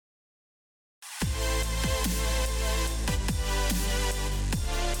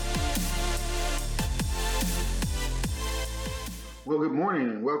Well, good morning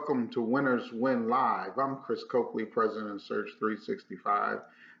and welcome to Winners Win Live. I'm Chris Coakley, President of Search 365.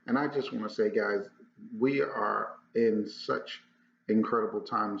 And I just want to say, guys, we are in such incredible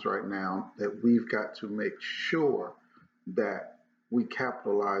times right now that we've got to make sure that we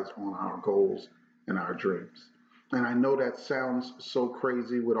capitalize on our goals and our dreams. And I know that sounds so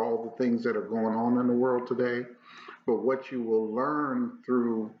crazy with all the things that are going on in the world today, but what you will learn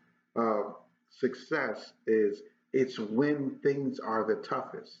through uh, success is it's when things are the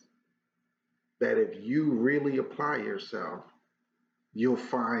toughest that if you really apply yourself, you'll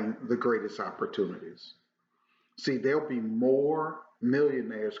find the greatest opportunities. See, there'll be more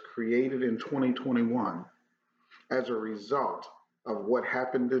millionaires created in 2021 as a result of what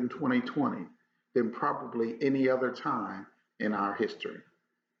happened in 2020 than probably any other time in our history.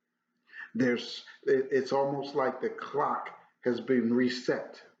 It's almost like the clock has been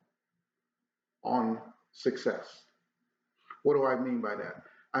reset on success. What do I mean by that?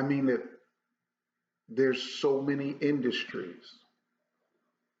 I mean that there's so many industries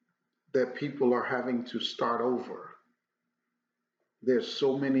that people are having to start over. There's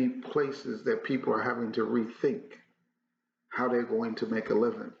so many places that people are having to rethink how they're going to make a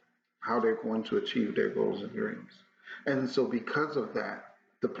living, how they're going to achieve their goals and dreams. And so, because of that,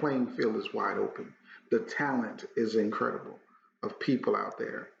 the playing field is wide open. The talent is incredible of people out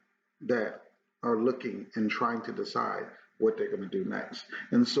there that are looking and trying to decide what they're going to do next.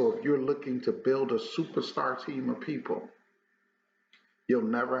 And so, if you're looking to build a superstar team of people, you'll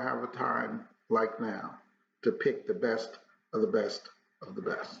never have a time like now to pick the best of the best of the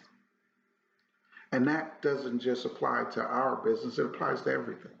best. And that doesn't just apply to our business, it applies to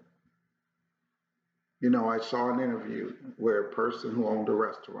everything. You know, I saw an interview where a person who owned a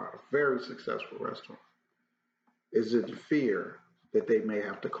restaurant, a very successful restaurant, is in fear that they may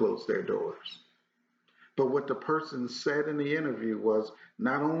have to close their doors. But what the person said in the interview was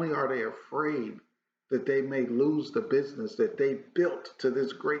not only are they afraid that they may lose the business that they built to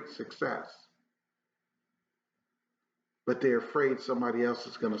this great success, but they're afraid somebody else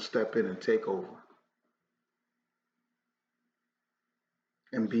is going to step in and take over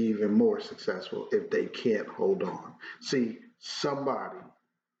and be even more successful if they can't hold on. See, somebody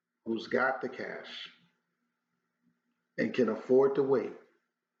who's got the cash and can afford to wait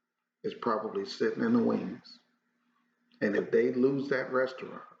is probably sitting in the wings. And if they lose that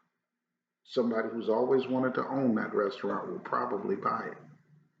restaurant, somebody who's always wanted to own that restaurant will probably buy it.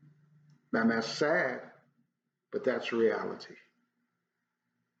 Now, that's sad, but that's reality.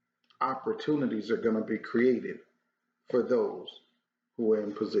 Opportunities are going to be created for those who are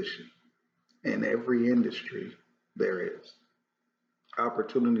in position. In every industry, there is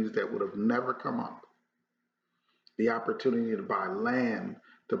opportunities that would have never come up. The opportunity to buy land,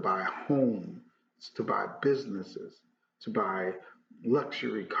 to buy homes, to buy businesses, to buy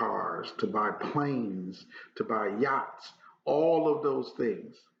luxury cars, to buy planes, to buy yachts. All of those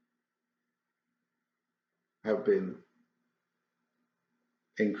things have been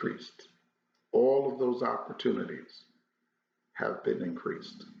increased. All of those opportunities have been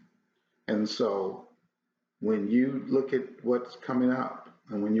increased. And so when you look at what's coming up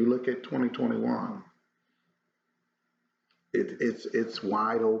and when you look at 2021, it's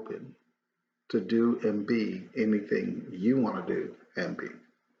wide open to do and be anything you want to do and be.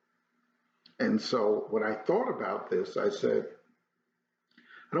 And so when I thought about this, I said,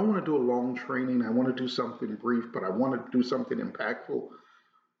 I don't want to do a long training. I want to do something brief, but I want to do something impactful.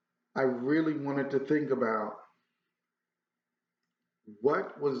 I really wanted to think about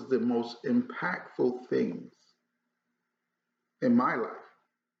what was the most impactful things in my life.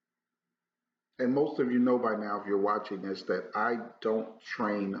 And most of you know by now, if you're watching this, that I don't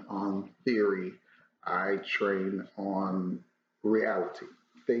train on theory. I train on reality,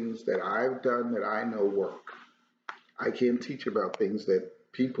 things that I've done that I know work. I can't teach about things that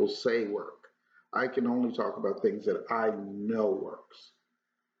people say work. I can only talk about things that I know works.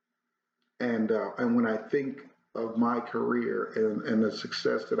 And when I think of my career and the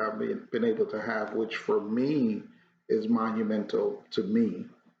success that I've been able to have, which for me is monumental to me,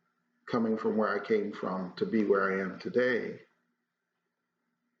 coming from where I came from to be where I am today,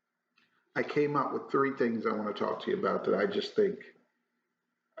 I came up with three things I want to talk to you about that I just think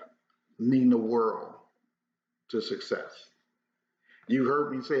mean the world to success. You've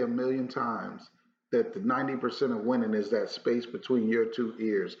heard me say a million times that the 90% of winning is that space between your two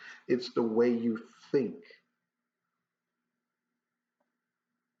ears. It's the way you think.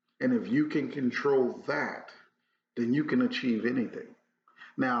 And if you can control that, then you can achieve anything.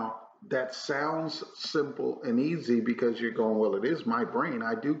 Now, that sounds simple and easy because you're going, well, it is my brain.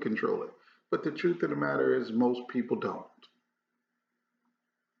 I do control it. But the truth of the matter is most people don't.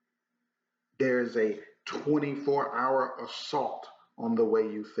 There's a 24-hour assault on the way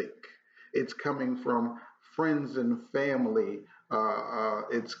you think. It's coming from friends and family.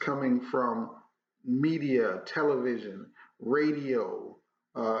 It's coming from media, television, radio,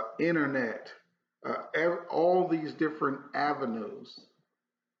 internet, all these different avenues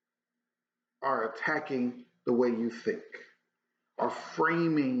are attacking the way you think, are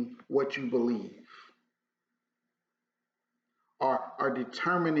framing what you believe, are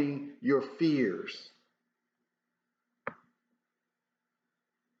determining your fears,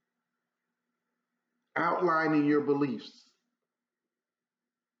 outlining your beliefs,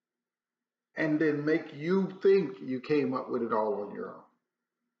 and then make you think you came up with it all on your own.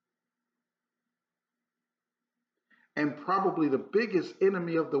 And probably the biggest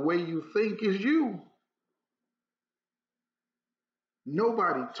enemy of the way you think is you.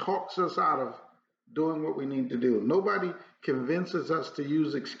 Nobody talks us out of doing what we need to do. Nobody convinces us to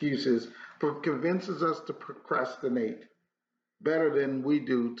use excuses, convinces us to procrastinate better than we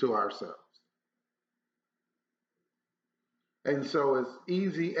do to ourselves. And so, as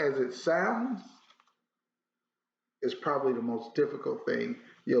easy as it sounds, it's probably the most difficult thing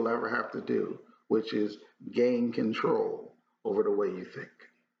you'll ever have to do, which is gain control over the way you think.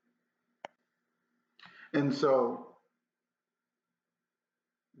 And so,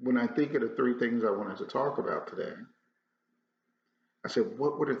 when I think of the three things I wanted to talk about today, I said,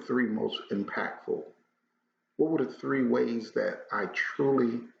 what were the three most impactful? What were the three ways that I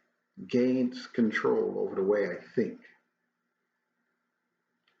truly gained control over the way I think?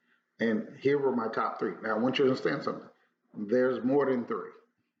 And here were my top three. Now, I want you to understand something. There's more than three.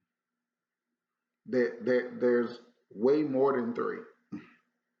 There's way more than three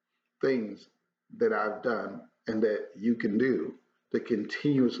things that I've done and that you can do to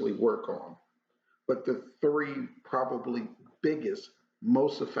continuously work on. But the three probably biggest,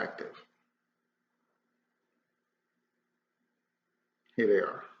 most effective, here they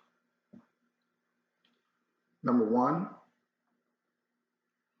are. Number one,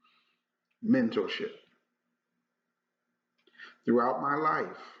 mentorship. Throughout my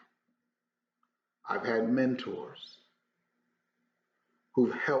life, I've had mentors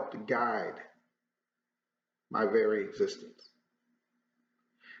who've helped guide my very existence.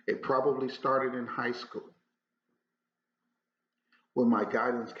 It probably started in high school when my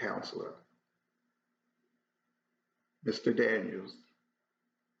guidance counselor, Mr. Daniels,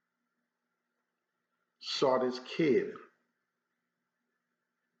 saw this kid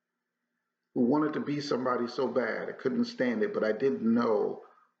who wanted to be somebody so bad. I couldn't stand it, but I didn't know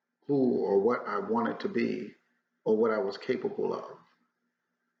who or what I wanted to be or what I was capable of.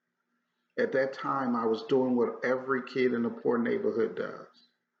 At that time, I was doing what every kid in a poor neighborhood does.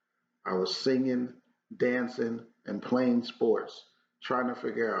 I was singing, dancing, and playing sports, trying to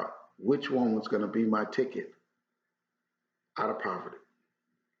figure out which one was going to be my ticket out of poverty.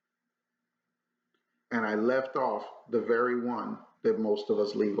 And I left off the very one that most of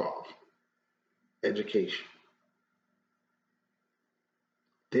us leave off: education.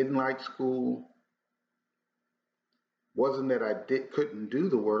 Didn't like school. Wasn't that I couldn't do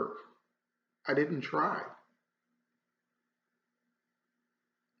the work. I didn't try.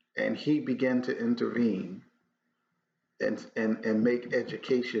 And he began to intervene and make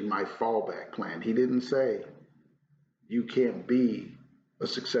education my fallback plan. He didn't say, you can't be a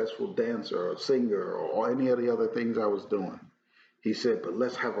successful dancer or singer or any of the other things I was doing. He said, but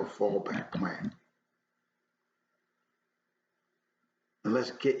let's have a fallback plan. And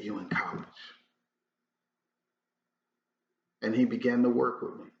let's get you in college. And he began to work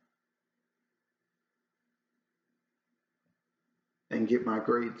with me and get my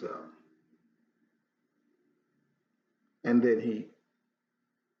grades up. And then he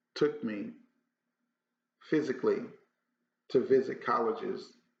took me physically to visit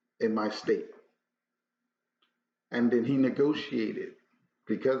colleges in my state. And then he negotiated,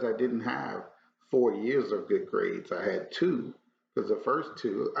 because I didn't have 4 years of good grades. I had two, because the first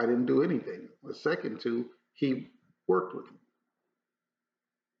two, I didn't do anything. The second two, he worked with me.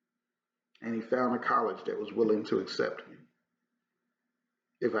 And he found a college that was willing to accept me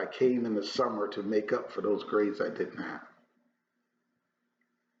if I came in the summer to make up for those grades I didn't have.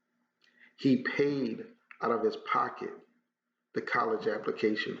 He paid out of his pocket the college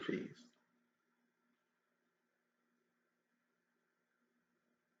application fees.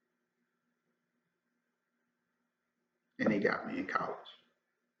 And he got me in college,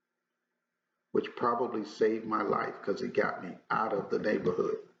 which probably saved my life because it got me out of the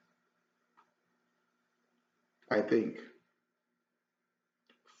neighborhood. I think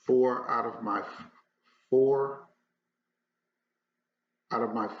 4 out of my 4 Out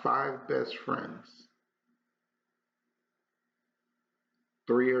of my 5 best friends,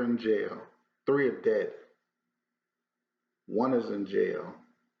 3 are in jail, 3 are dead, 1 is in jail,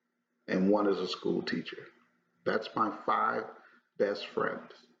 and 1 is a school teacher. That's my 5 best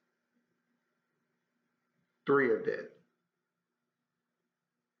friends. 3 are dead,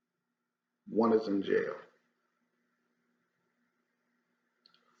 1 is in jail.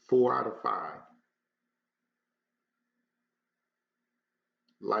 4 out of 5,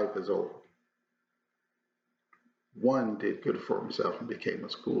 life is over. 1 did good for himself and became a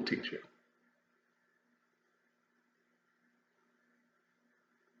school teacher.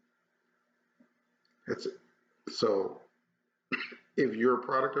 That's it. So if you're a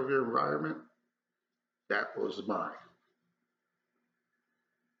product of your environment, that was mine.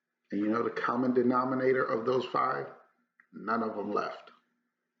 And you know the common denominator of those 5? None of them left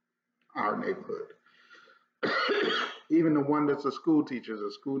our neighborhood. Even the one that's a school teacher is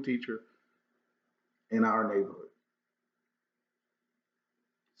a school teacher in our neighborhood.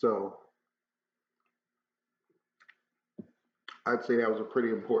 So I'd say that was a pretty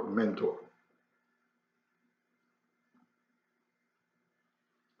important mentor.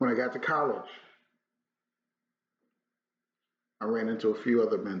 When I got to college, I ran into a few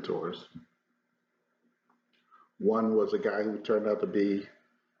other mentors. One was a guy who turned out to be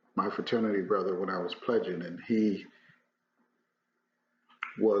my fraternity brother when I was pledging, and he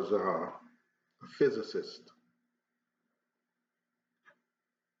was a physicist.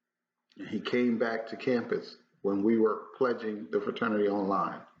 And he came back to campus when we were pledging the fraternity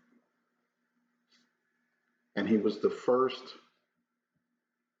online. And he was the first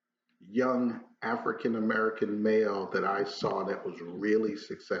young African American male that I saw that was really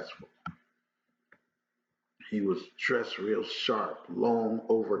successful. He was dressed real sharp, long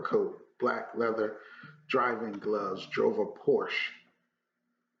overcoat, black leather driving gloves, drove a Porsche.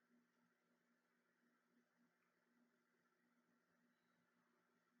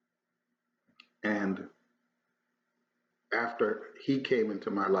 And after he came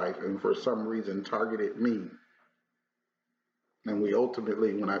into my life and for some reason targeted me, and we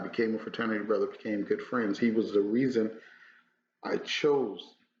ultimately, when I became a fraternity brother, became good friends, he was the reason I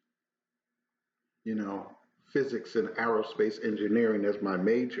chose, physics and aerospace engineering as my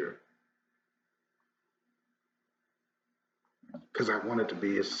major, because I wanted to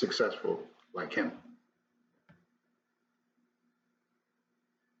be as successful like him.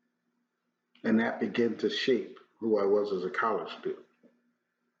 And that began to shape who I was as a college student.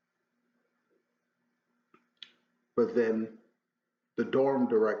 But then the dorm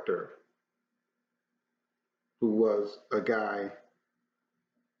director, who was a guy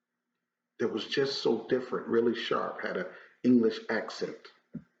that was just so different, really sharp, had an English accent,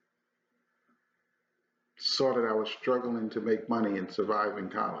 saw that I was struggling to make money and survive in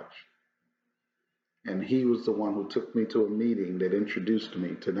college. And he was the one who took me to a meeting that introduced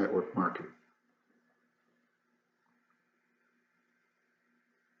me to network marketing.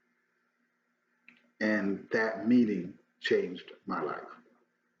 And that meeting changed my life.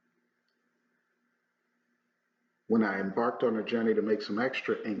 When I embarked on a journey to make some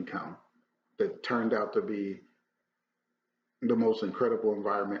extra income that turned out to be the most incredible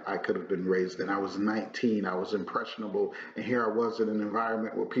environment I could have been raised in. I was 19, I was impressionable, and here I was in an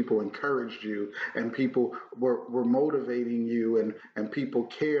environment where people encouraged you and people were motivating you and people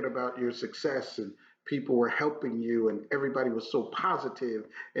cared about your success and people were helping you and everybody was so positive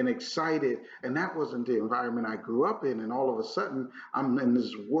and excited. And that wasn't the environment I grew up in. And all of a sudden, I'm in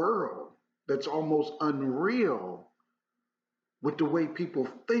this world that's almost unreal with the way people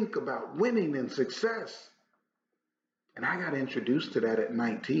think about winning and success. And I got introduced to that at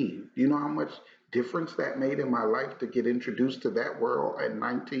 19. You know how much difference that made in my life to get introduced to that world at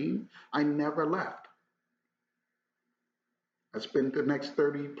 19? I never left. I spent the next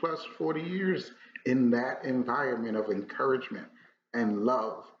 30 plus 40 years in that environment of encouragement and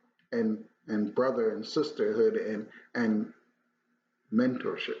love and brother and sisterhood and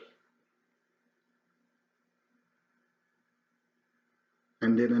mentorship.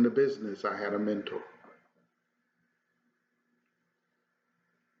 And then in the business, I had a mentor.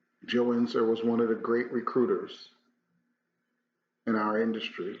 Joe Enser was one of the great recruiters in our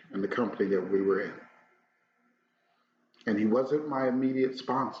industry and the company that we were in. And he wasn't my immediate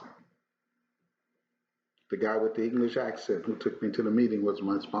sponsor. The guy with the English accent who took me to the meeting was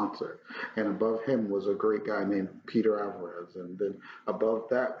my sponsor. And above him was a great guy named Peter Alvarez. And then above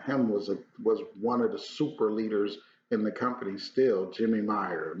that, him was one of the super leaders in the company still, Jimmy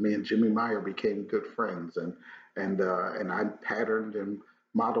Meyer. Me and Jimmy Meyer became good friends. And I patterned and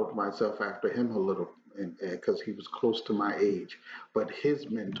modeled myself after him a little and because he was close to my age. But his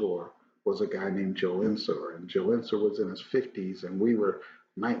mentor was a guy named Joe Ensor, and Joe Ensor was in his 50s, and we were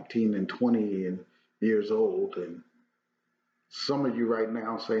 19 and 20 and years old. And some of you right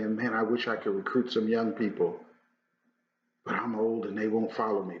now saying, "Man, I wish I could recruit some young people, but I'm old and they won't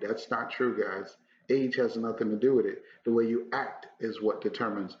follow me." That's not true, guys. Age has nothing to do with it. The way you act is what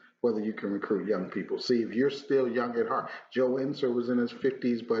determines whether you can recruit young people. See, if you're still young at heart, Joe Enser was in his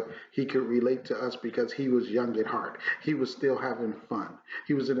 50s, but he could relate to us because he was young at heart. He was still having fun.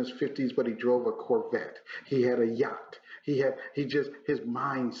 He was in his 50s, but he drove a Corvette. He had a yacht. His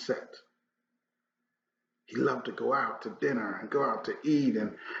mindset. He loved to go out to dinner and go out to eat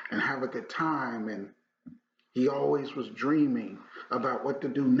and have a good time. And he always was dreaming about what to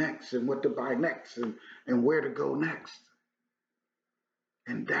do next and what to buy next and where to go next.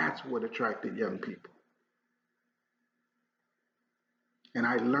 And that's what attracted young people. And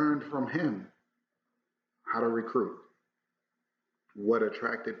I learned from him how to recruit, what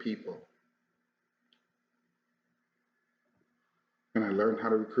attracted people. And I learned how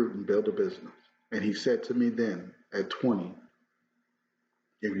to recruit and build a business. And he said to me then at 20,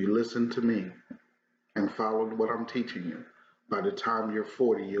 if you listen to me and follow what I'm teaching you, by the time you're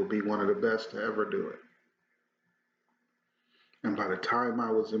 40, you'll be one of the best to ever do it. And by the time I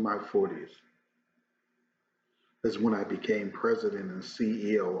was in my 40s, is when I became president and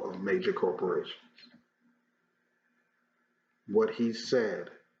CEO of major corporations. What he said,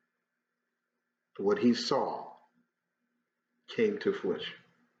 what he saw, came to fruition.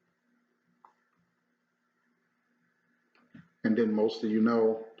 And then most of you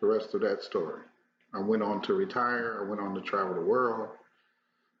know the rest of that story. I went on to retire, I went on to travel the world,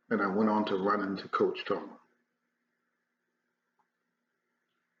 and I went on to run into Coach Tomer.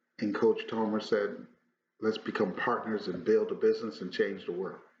 And Coach Tomer said, let's become partners and build a business and change the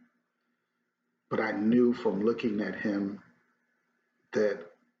world. But I knew from looking at him that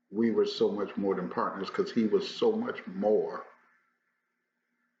we were so much more than partners because he was so much more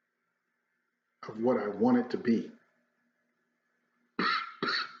of what I wanted to be.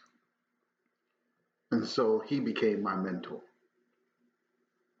 And so he became my mentor.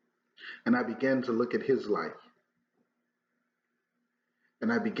 And I began to look at his life.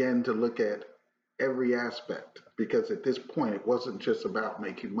 And I began to look at every aspect because at this point, it wasn't just about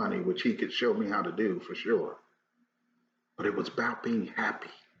making money, which he could show me how to do for sure, but it was about being happy.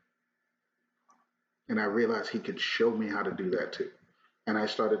 And I realized he could show me how to do that too. And I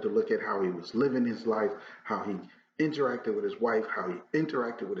started to look at how he was living his life, how he interacted with his wife, how he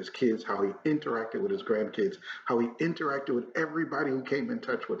interacted with his kids, how he interacted with his grandkids, how he interacted with everybody who came in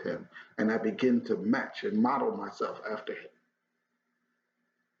touch with him. And I began to match and model myself after him.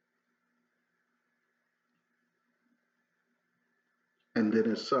 And then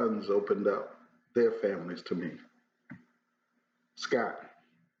his sons opened up their families to me, Scott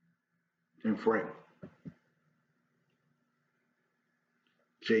and Frank.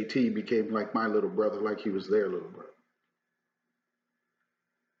 JT became like my little brother, like he was their little brother.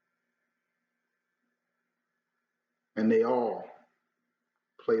 And they all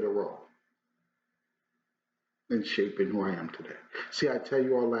played a role in shaping who I am today. See, I tell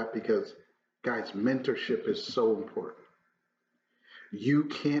you all that because, guys, mentorship is so important. You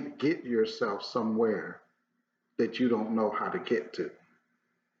can't get yourself somewhere that you don't know how to get to.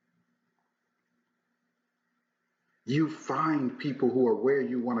 You find people who are where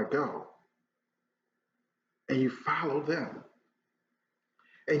you want to go and you follow them.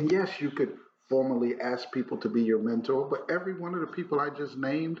 And yes, you could formally ask people to be your mentor, but every one of the people I just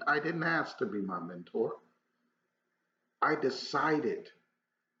named, I didn't ask to be my mentor. I decided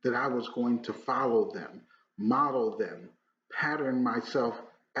that I was going to follow them, model them, pattern myself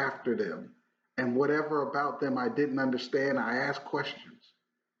after them. And whatever about them I didn't understand, I asked questions.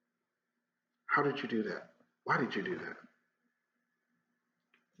 How did you do that? Why did you do that?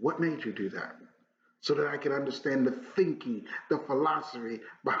 What made you do that? So that I could understand the thinking, the philosophy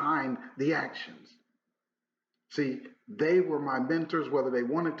behind the actions. See, they were my mentors, whether they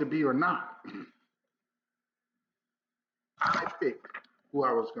wanted to be or not. I picked who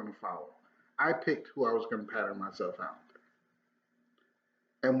I was going to follow. I picked who I was going to pattern myself after.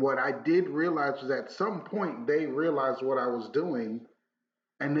 And what I did realize was at some point they realized what I was doing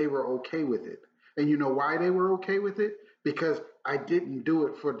and they were okay with it. And you know why they were okay with it? Because I didn't do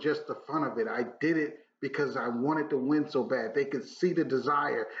it for just the fun of it. I did it because I wanted to win so bad. They could see the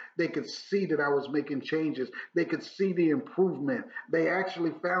desire. They could see that I was making changes. They could see the improvement. They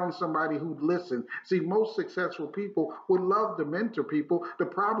actually found somebody who'd listen. See, most successful people would love to mentor people. The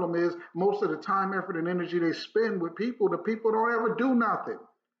problem is most of the time, effort, and energy they spend with people, the people don't ever do nothing.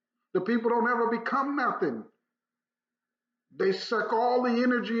 The people don't ever become nothing. They suck all the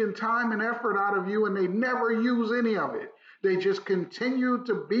energy and time and effort out of you and they never use any of it. They just continue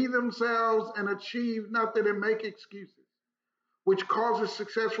to be themselves and achieve nothing and make excuses, which causes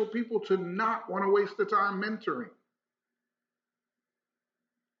successful people to not want to waste the time mentoring.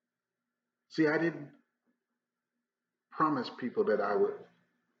 See, I didn't promise people that I would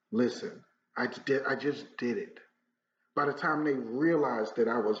listen. I just did it. By the time they realized that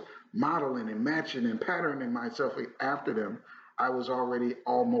I was modeling and matching and patterning myself after them, I was already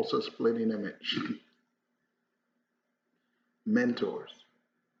almost a splitting image. Mentors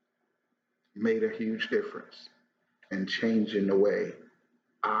made a huge difference in changing the way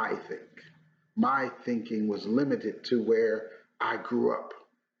I think. My thinking was limited to where I grew up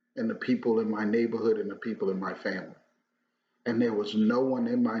and the people in my neighborhood and the people in my family. And there was no one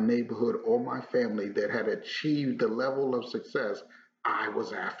in my neighborhood or my family that had achieved the level of success I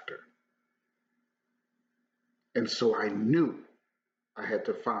was after. And so I knew I had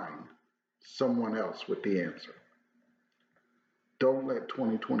to find someone else with the answer. Don't let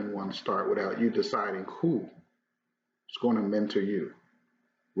 2021 start without you deciding who is going to mentor you,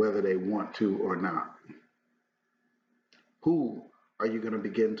 whether they want to or not. Who are you going to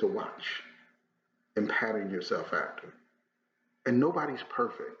begin to watch and pattern yourself after? And nobody's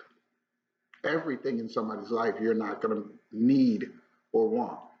perfect. Everything in somebody's life you're not going to need or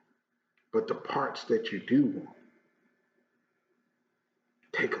want. But the parts that you do want,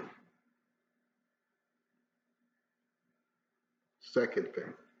 take them. Second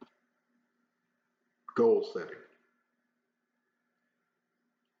thing, goal setting.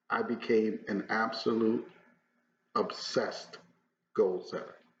 I became an absolute obsessed goal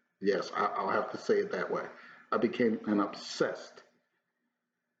setter. Yes, I'll have to say it that way. I became an obsessed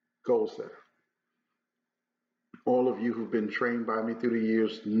goal setter. All of you who've been trained by me through the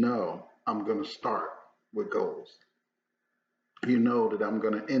years know I'm going to start with goals. You know that I'm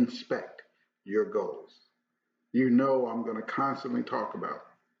going to inspect your goals. You know I'm going to constantly talk about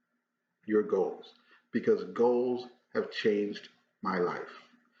your goals because goals have changed my life.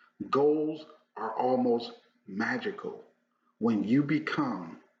 Goals are almost magical when you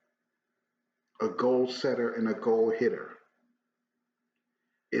become a goal setter and a goal hitter.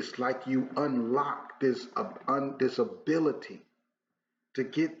 It's like you unlock this ability to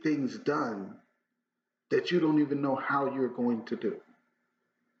get things done that you don't even know how you're going to do.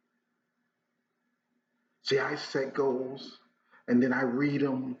 See, I set goals and then I read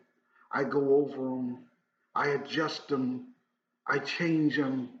them, I go over them, I adjust them, I change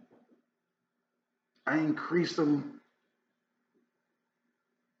them, I increase them.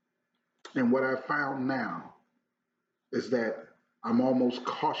 And what I found now is that I'm almost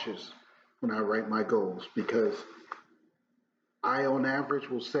cautious when I write my goals because I, on average,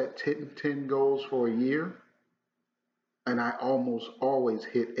 will set 10 goals for a year, and I almost always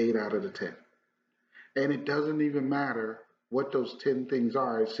hit 8 out of the 10. And it doesn't even matter what those 10 things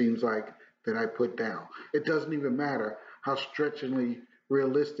are, it seems like, that I put down. It doesn't even matter how stretchingly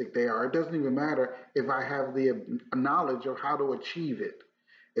realistic they are. It doesn't even matter if I have the knowledge of how to achieve it.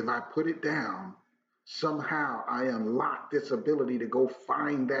 If I put it down, somehow I unlock this ability to go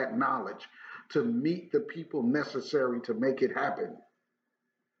find that knowledge, to meet the people necessary to make it happen.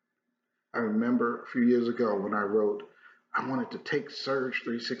 I remember a few years ago when I wrote, I wanted to take Surge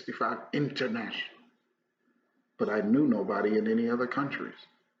 365 international, but I knew nobody in any other countries.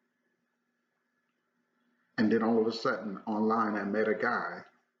 And then all of a sudden, online, I met a guy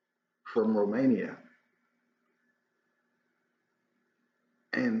from Romania.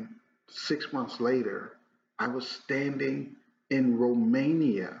 And 6 months later, I was standing in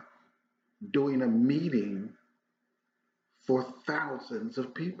Romania doing a meeting for thousands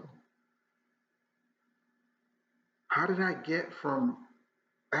of people. How did I get from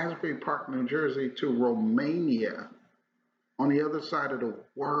Asbury Park, New Jersey to Romania on the other side of the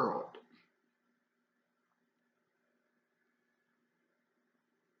world?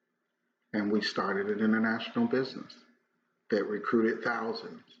 And we started an international business that recruited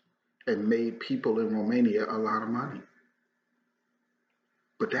thousands and made people in Romania a lot of money.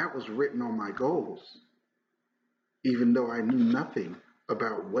 But that was written on my goals, even though I knew nothing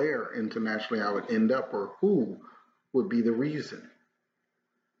about where internationally I would end up or who would be the reason.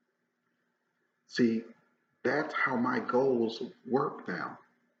 See, that's how my goals work now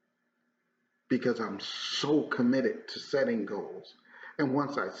because I'm so committed to setting goals. And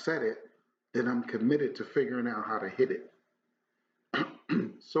once I set it, then I'm committed to figuring out how to hit it.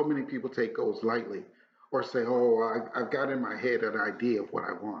 So many people take goals lightly or say, oh, I've got in my head an idea of what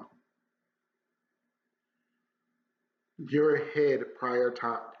I want. Your head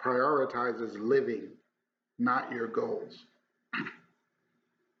prioritizes living, not your goals.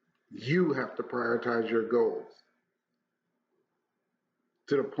 You have to prioritize your goals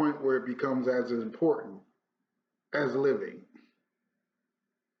to the point where it becomes as important as living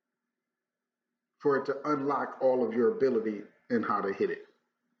for it to unlock all of your ability and how to hit it.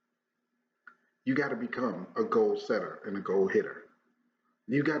 You got to become a goal setter and a goal hitter.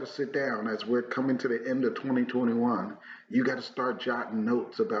 You got to sit down as we're coming to the end of 2021. You got to start jotting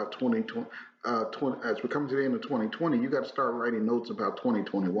notes about 2020. As we're coming to the end of 2020, you got to start writing notes about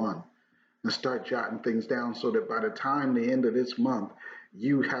 2021 and start jotting things down so that by the time the end of this month,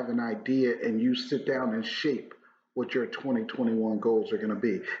 you have an idea and you sit down and shape what your 2021 goals are going to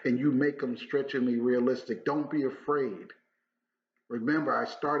be. And you make them stretchingly realistic. Don't be afraid. Remember, I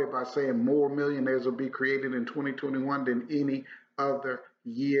started by saying more millionaires will be created in 2021 than any other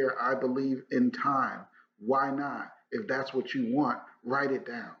year, I believe, in time. Why not? If that's what you want, write it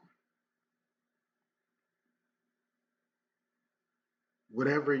down.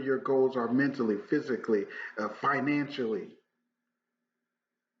 Whatever your goals are mentally, physically, financially,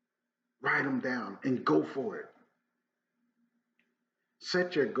 write them down and go for it.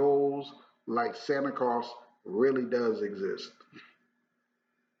 Set your goals like Santa Claus really does exist,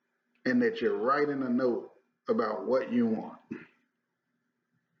 and that you're writing a note about what you want.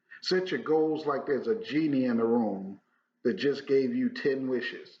 Set your goals like there's a genie in the room that just gave you 10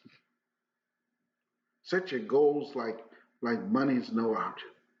 wishes. Set your goals like money's no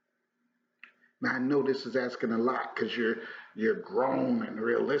object. Now I know this is asking a lot because you're grown and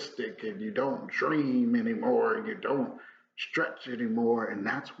realistic and you don't dream anymore and you don't stretch anymore, and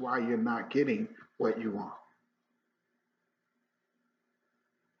that's why you're not getting what you want.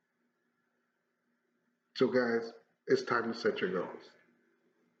 So guys, it's time to set your goals.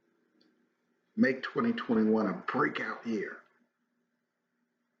 Make 2021 a breakout year.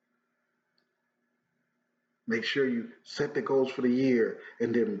 Make sure you set the goals for the year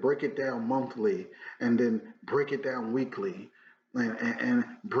and then break it down monthly and then break it down weekly and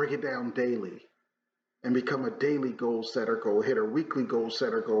break it down daily and become a daily goal setter, goal hitter, weekly goal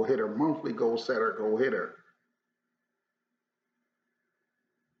setter, goal hitter, monthly goal setter, goal hitter.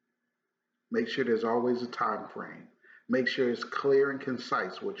 Make sure there's always a time frame. Make sure it's clear and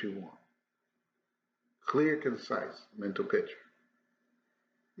concise what you want. Clear, concise mental picture.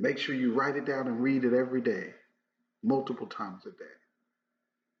 Make sure you write it down and read it every day, multiple times a day.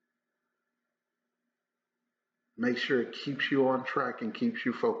 Make sure it keeps you on track and keeps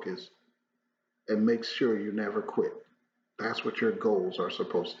you focused, and make sure you never quit. That's what your goals are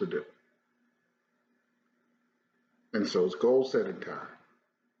supposed to do. And so it's goal setting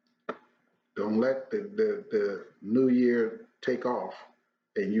time. Don't let the new year take off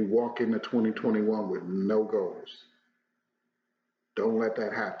and you walk into 2021 with no goals. Don't let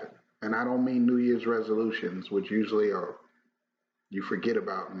that happen. And I don't mean New Year's resolutions, which usually are you forget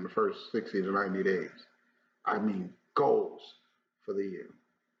about in the first 60 to 90 days. I mean goals for the year.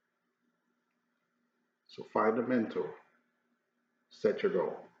 So find a mentor, set your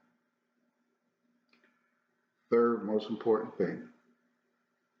goal. Third most important thing,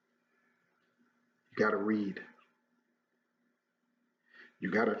 you got to read.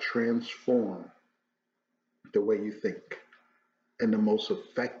 You got to transform the way you think. And the most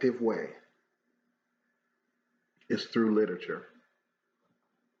effective way is through literature.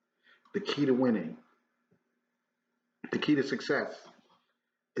 The key to winning, the key to success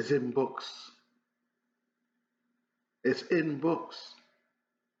is in books. It's in books.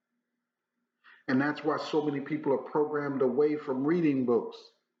 And that's why so many people are programmed away from reading books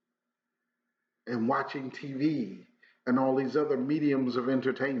and watching TV and all these other mediums of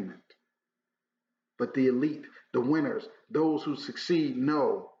entertainment. But the elite, the winners, those who succeed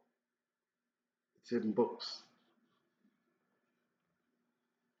know it's in books.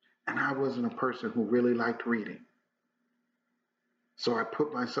 And I wasn't a person who really liked reading. So I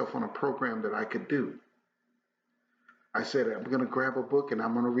put myself on a program that I could do. I said, I'm going to grab a book and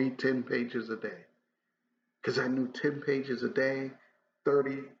I'm going to read 10 pages a day. Because I knew 10 pages a day,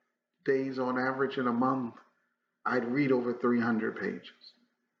 30 days on average in a month, I'd read over 300 pages.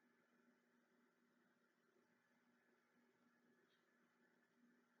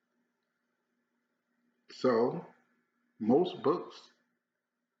 So most books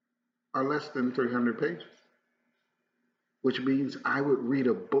are less than 300 pages, which means I would read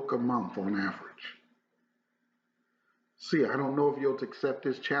a book a month on average. See, I don't know if you'll accept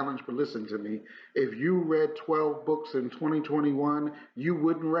this challenge, but listen to me. If you read 12 books in 2021, you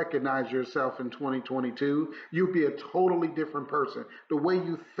wouldn't recognize yourself in 2022. You'd be a totally different person. The way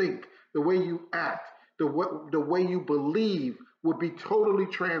you think, the way you act, The way you believe would be totally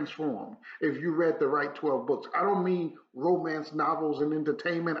transformed if you read the right 12 books. I don't mean romance novels and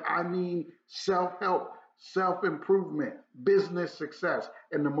entertainment. I mean self-help, self-improvement, business success.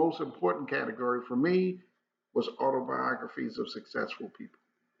 And the most important category for me was autobiographies of successful people.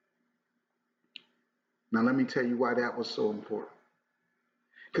 Now, let me tell you why that was so important.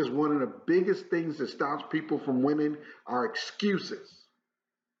 Because one of the biggest things that stops people from winning are excuses.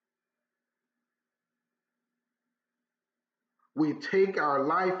 We take our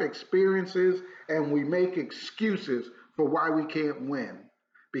life experiences and we make excuses for why we can't win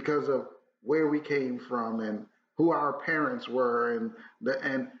because of where we came from and who our parents were and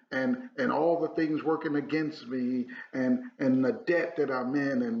and all the things working against me and the debt that I'm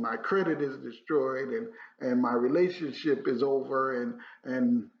in and my credit is destroyed and my relationship is over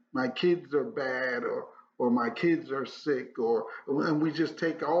and my kids are bad or my kids are sick or and we just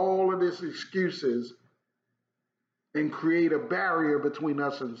take all of these excuses and create a barrier between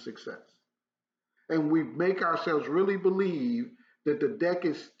us and success. And we make ourselves really believe that the deck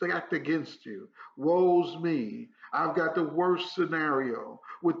is stacked against you. Woe's me. I've got the worst scenario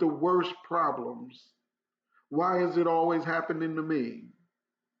with the worst problems. Why is it always happening to me?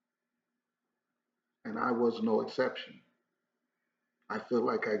 And I was no exception. I felt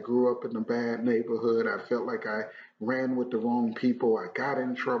like I grew up in a bad neighborhood. I felt like I ran with the wrong people. I got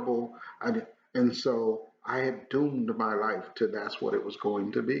in trouble. And so I had doomed my life to that's what it was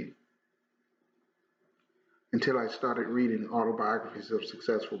going to be. Until I started reading autobiographies of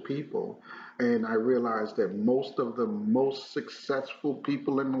successful people, and I realized that most of the most successful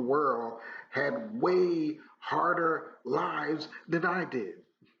people in the world had way harder lives than I did,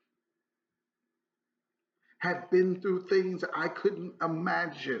 had been through things I couldn't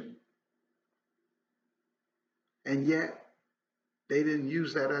imagine, and yet they didn't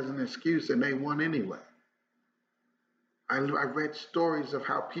use that as an excuse and they won anyway. I read stories of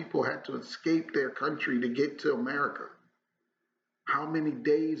how people had to escape their country to get to America. How many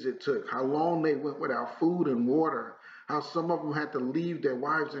days it took, how long they went without food and water, how some of them had to leave their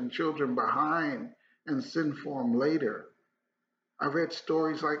wives and children behind and send for them later. I read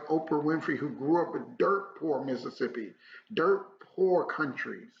stories like Oprah Winfrey, who grew up in dirt poor Mississippi, dirt poor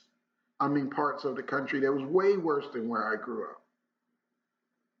countries. I mean, parts of the country that was way worse than where I grew up.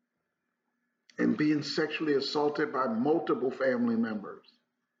 And being sexually assaulted by multiple family members.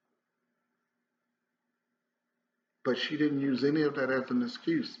 But she didn't use any of that as an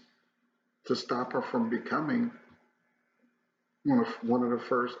excuse to stop her from becoming one of the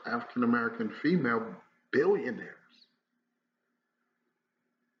first African American female billionaires.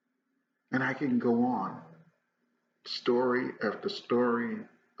 And I can go on, story after story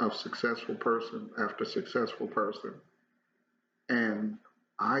of successful person after successful person. And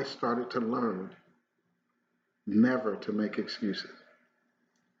I started to learn never to make excuses.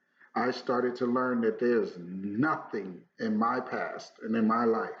 I started to learn that there's nothing in my past and in my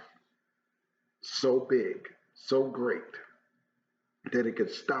life so big, so great, that it could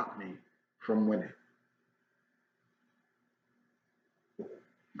stop me from winning.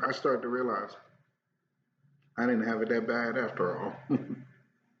 I started to realize I didn't have it that bad after all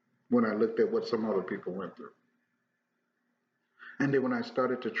when I looked at what some other people went through. And then when I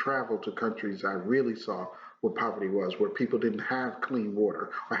started to travel to countries, I really saw what poverty was, where people didn't have clean water.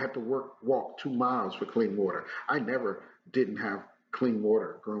 I had to walk 2 miles for clean water. I never didn't have clean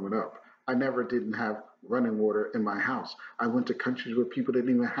water growing up. I never didn't have running water in my house. I went to countries where people didn't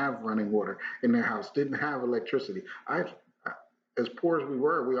even have running water in their house, didn't have electricity. As poor as we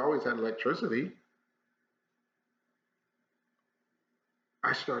were, we always had electricity.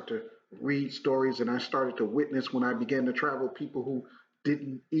 I started to read stories and I started to witness when I began to travel people who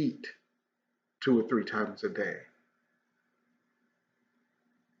didn't eat 2 or 3 times a day.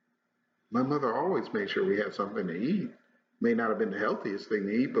 My mother always made sure we had something to eat. May not have been the healthiest thing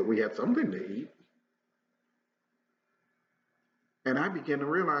to eat, but we had something to eat. And I began to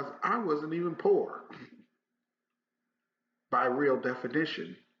realize I wasn't even poor by real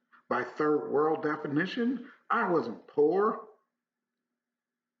definition. By third world definition, I wasn't poor.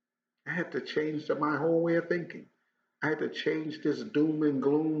 I had to change my whole way of thinking. I had to change this doom and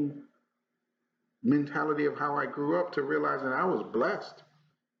gloom mentality of how I grew up to realize that I was blessed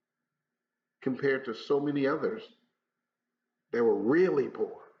compared to so many others that were really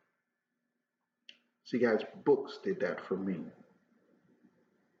poor. See, guys, books did that for me.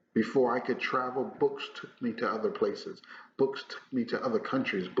 Before I could travel, books took me to other places. Books took me to other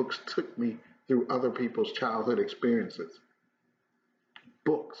countries. Books took me through other people's childhood experiences.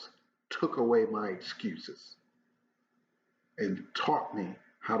 Books took away my excuses and taught me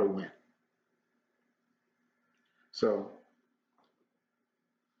how to win. So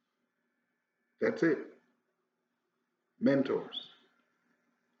that's it. Mentors,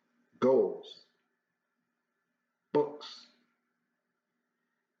 goals, books.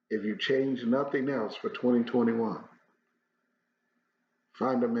 If you change nothing else for 2021,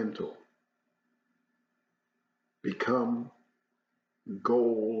 find a mentor. Become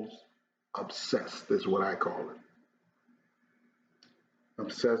goals obsessed, is what I call it.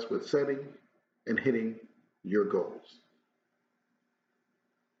 Obsessed with setting and hitting your goals.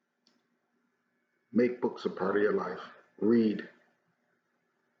 Make books a part of your life. Read.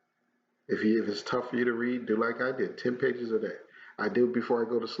 If it's tough for you to read, do like I did, 10 pages a day. I do it before I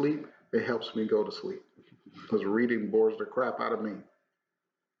go to sleep. It helps me go to sleep because reading bores the crap out of me.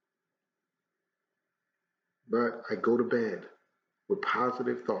 But I go to bed with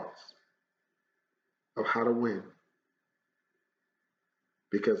positive thoughts of how to win,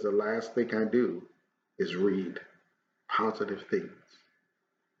 because the last thing I do is read positive things.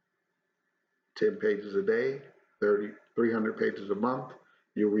 10 pages a day, 300 pages a month,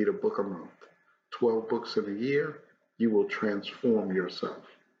 you'll read a book a month. 12 books in a year, you will transform yourself.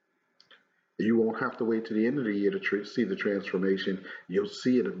 You won't have to wait to the end of the year to see the transformation. You'll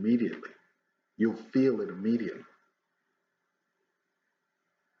see it immediately. You'll feel it immediately.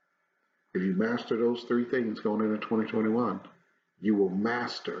 If you master those three things going into 2021, you will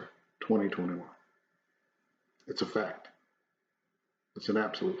master 2021. It's a fact. It's an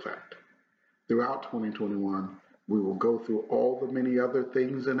absolute fact. Throughout 2021, we will go through all the many other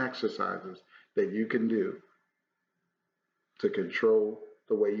things and exercises that you can do to control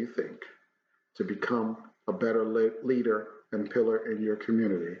the way you think, to become a better leader and pillar in your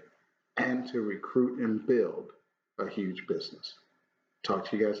community, and to recruit and build a huge business. Talk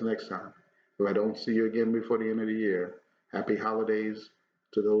to you guys next time. If I don't see you again before the end of the year, happy holidays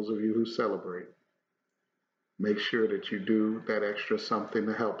to those of you who celebrate. Make sure that you do that extra something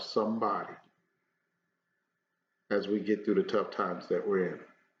to help somebody as we get through the tough times that we're in.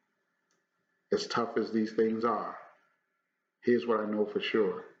 As tough as these things are, here's what I know for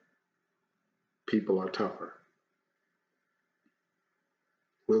sure. People are tougher.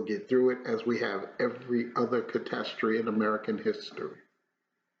 We'll get through it as we have every other catastrophe in American history.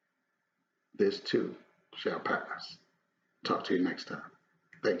 This too shall pass. Talk to you next time.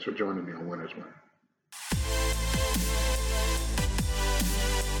 Thanks for joining me on Winners Win.